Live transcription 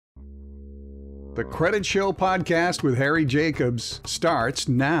The Credit Show podcast with Harry Jacobs starts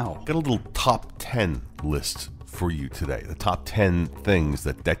now. Got a little top 10 list for you today. The top 10 things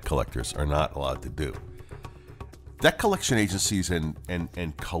that debt collectors are not allowed to do. Debt collection agencies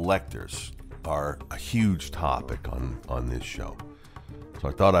and collectors are a huge topic on this show. So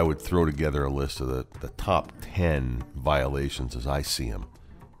I thought I would throw together a list of the top 10 violations as I see them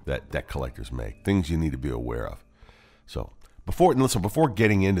that debt collectors make. Things you need to be aware of. So before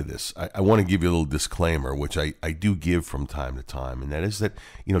getting into this, I want to give you a little disclaimer, which I do give from time to time, and that is that,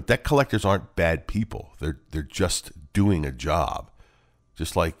 debt collectors aren't bad people. They're just doing a job,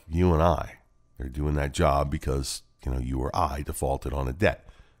 just like you and I. They're doing that job because, you or I defaulted on a debt.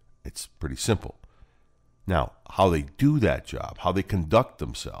 It's pretty simple. Now, how they do that job, how they conduct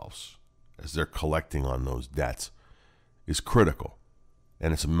themselves as they're collecting on those debts is critical,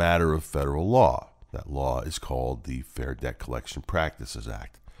 and it's a matter of federal law. That law is called the Fair Debt Collection Practices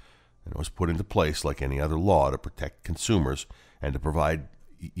Act, and it was put into place like any other law to protect consumers and to provide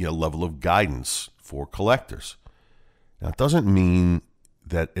a level of guidance for collectors. Now, it doesn't mean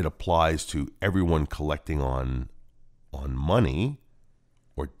that it applies to everyone collecting on money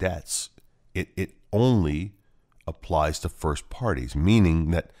or debts. It only applies to first parties,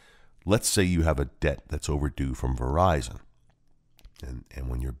 meaning that let's say you have a debt that's overdue from Verizon, and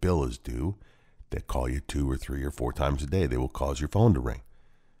when your bill is due, they call you 2 or 3 or 4 times a day. They will cause your phone to ring.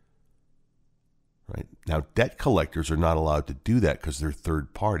 Right? Now, debt collectors are not allowed to do that because they're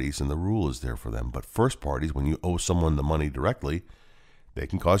third parties and the rule is there for them. But first parties, when you owe someone the money directly, they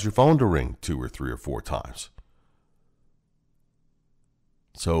can cause your phone to ring 2 or 3 or 4 times.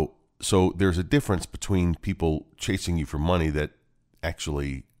 So there's a difference between people chasing you for money that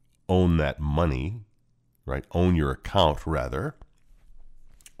actually own that money, right? Own your account, rather,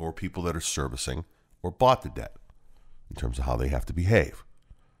 or people that are servicing or bought the debt in terms of how they have to behave.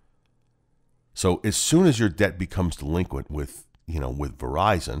 So as soon as your debt becomes delinquent with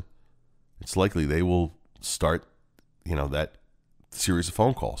Verizon, it's likely they will start, that series of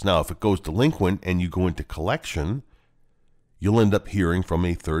phone calls. Now, if it goes delinquent and you go into collection, you'll end up hearing from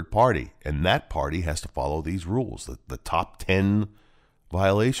a third party, and that party has to follow these rules, the top 10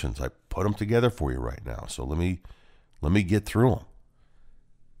 violations. I put them together for you right now. So let me get through them.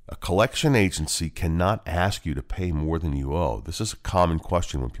 A collection agency cannot ask you to pay more than you owe. This is a common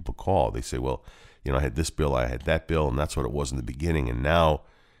question when people call. They say, well, I had this bill, I had that bill, and that's what it was in the beginning, and now,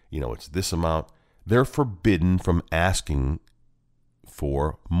 it's this amount. They're forbidden from asking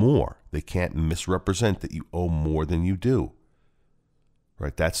for more. They can't misrepresent that you owe more than you do.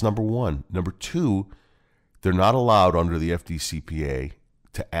 Right? That's number one. Number two, they're not allowed under the FDCPA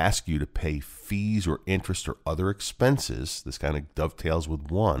to ask you to pay fees or interest or other expenses. This kind of dovetails with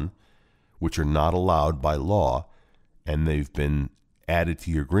one, which are not allowed by law, and they've been added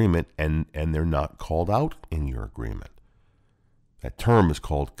to your agreement, and they're not called out in your agreement. That term is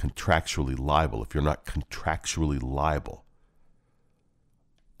called contractually liable. If you're not contractually liable,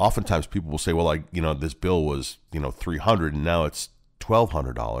 oftentimes people will say, well, this bill was, $300 and now it's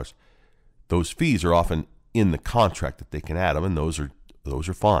 $1,200. Those fees are often in the contract that they can add them, and those are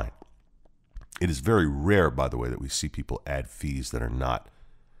fine. It is very rare, by the way, that we see people add fees that are not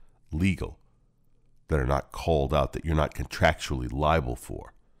legal, that are not called out, that you're not contractually liable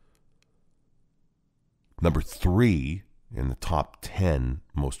for. Number 3 in the top 10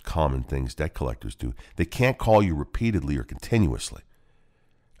 most common things debt collectors do, they can't call you repeatedly or continuously.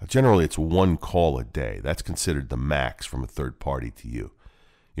 Now, generally, it's 1 call a day. That's considered the max from a third party to you.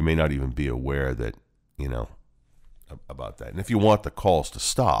 You may not even be aware that, about that. And if you want the calls to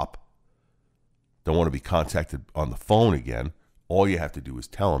stop, don't want to be contacted on the phone again, all you have to do is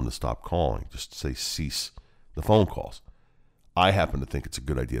tell them to stop calling. Just say cease the phone calls. I happen to think it's a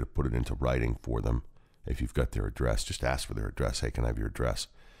good idea to put it into writing for them. If you've got their address, just ask for their address. Hey, can I have your address?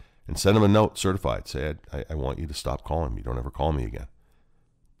 And send them a note certified. Say, I want you to stop calling me. Don't ever call me again.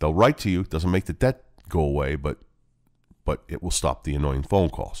 They'll write to you. It doesn't make the debt go away, but it will stop the annoying phone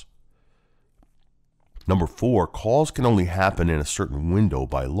calls. Number 4, calls can only happen in a certain window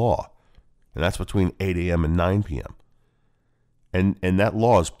by law, and that's between 8 a.m. and 9 p.m. And that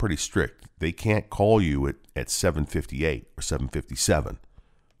law is pretty strict. They can't call you at 7:58 or 7:57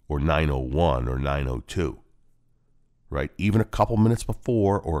 or 9:01 or 9:02, right? Even a couple minutes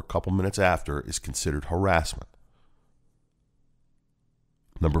before or a couple minutes after is considered harassment.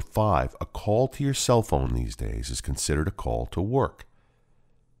 Number 5, a call to your cell phone these days is considered a call to work.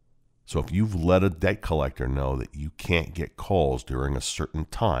 So if you've let a debt collector know that you can't get calls during a certain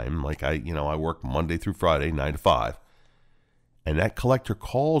time, like I work Monday through Friday, 9 to 5, and that collector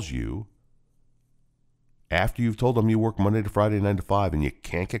calls you after you've told them you work Monday to Friday, 9 to 5, and you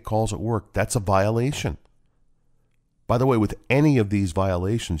can't get calls at work, that's a violation. By the way, with any of these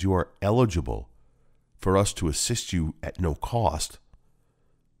violations, you are eligible for us to assist you at no cost,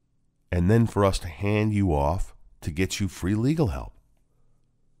 and then for us to hand you off to get you free legal help.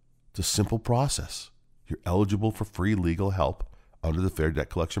 It's a simple process. You're eligible for free legal help under the Fair Debt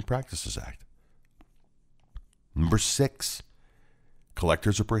Collection Practices Act. Number 6,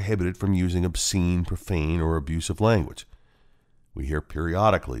 collectors are prohibited from using obscene, profane, or abusive language. We hear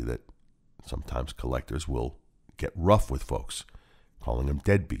periodically that sometimes collectors will get rough with folks, calling them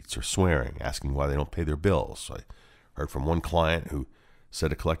deadbeats or swearing, asking why they don't pay their bills. I heard from one client who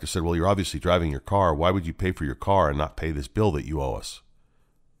said, a collector said, well, you're obviously driving your car. Why would you pay for your car and not pay this bill that you owe us?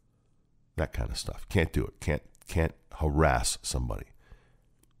 That kind of stuff. Can't do it. Can't harass somebody.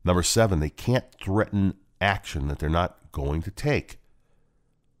 Number 7, they can't threaten action that they're not going to take.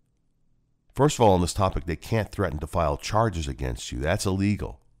 First of all, on this topic, they can't threaten to file charges against you. That's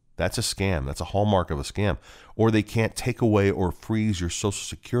illegal. That's a scam. That's a hallmark of a scam. Or they can't take away or freeze your Social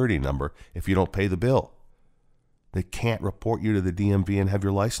Security number if you don't pay the bill. They can't report you to the DMV and have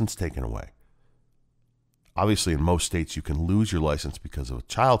your license taken away. Obviously, in most states, you can lose your license because of a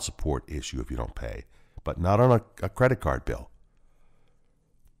child support issue if you don't pay, but not on a credit card bill.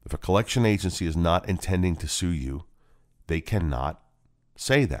 If a collection agency is not intending to sue you, they cannot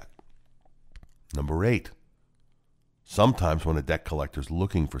say that. Number 8, sometimes when a debt collector is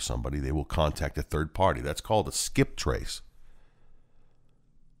looking for somebody, they will contact a third party. That's called a skip trace.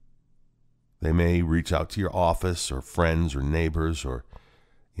 They may reach out to your office or friends or neighbors, or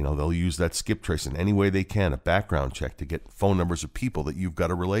they'll use that skip trace in any way they can, a background check, to get phone numbers of people that you've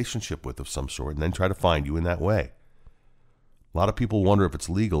got a relationship with of some sort, and then try to find you in that way. A lot of people wonder if it's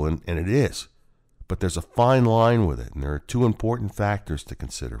legal, and it is. But there's a fine line with it, and there are 2 important factors to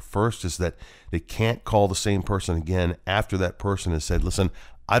consider. First is that they can't call the same person again after that person has said, listen,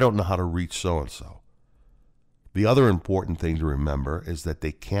 I don't know how to reach so-and-so. The other important thing to remember is that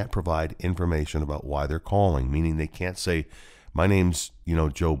they can't provide information about why they're calling, meaning they can't say, my name's,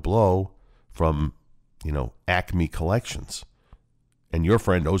 Joe Blow from, Acme Collections, and your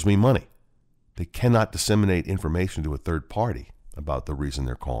friend owes me money. They cannot disseminate information to a third party about the reason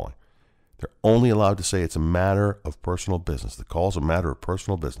they're calling. They're only allowed to say it's a matter of personal business. The call's a matter of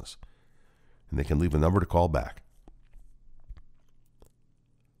personal business, and they can leave a number to call back.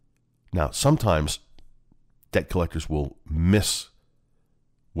 Now, sometimes debt collectors will miss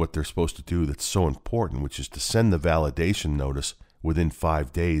what they're supposed to do that's so important, which is to send the validation notice within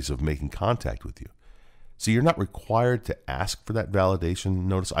 5 days of making contact with you. So you're not required to ask for that validation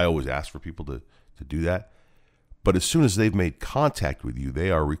notice. I always ask for people to do that. But as soon as they've made contact with you, they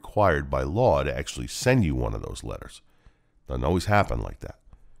are required by law to actually send you one of those letters. Doesn't always happen like that.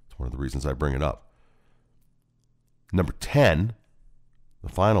 It's one of the reasons I bring it up. Number 10, the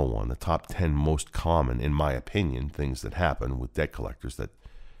final one, the top 10 most common, in my opinion, things that happen with debt collectors that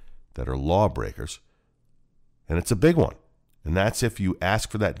are lawbreakers. And it's a big one. And that's if you ask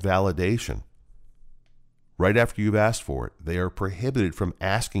for that validation right after you've asked for it, they are prohibited from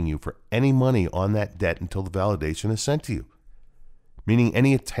asking you for any money on that debt until the validation is sent to you. Meaning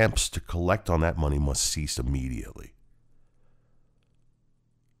any attempts to collect on that money must cease immediately.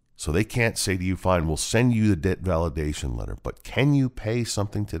 So they can't say to you, fine, we'll send you the debt validation letter, but can you pay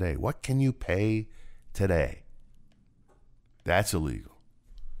something today? What can you pay today? That's illegal.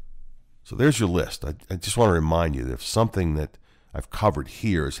 So there's your list. I just want to remind you that if something that I've covered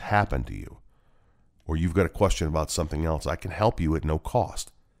here has happened to you, or you've got a question about something else, I can help you at no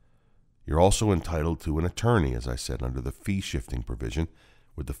cost. You're also entitled to an attorney, as I said, under the fee shifting provision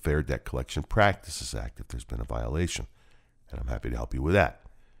with the Fair Debt Collection Practices Act if there's been a violation. And I'm happy to help you with that.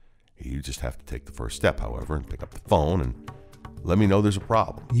 You just have to take the first step, however, and pick up the phone and let me know there's a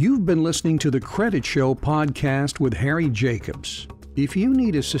problem. You've been listening to the Credit Show podcast with Harry Jacobs. If you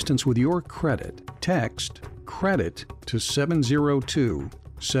need assistance with your credit, text CREDIT to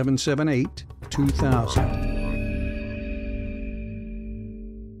 702-778-2000.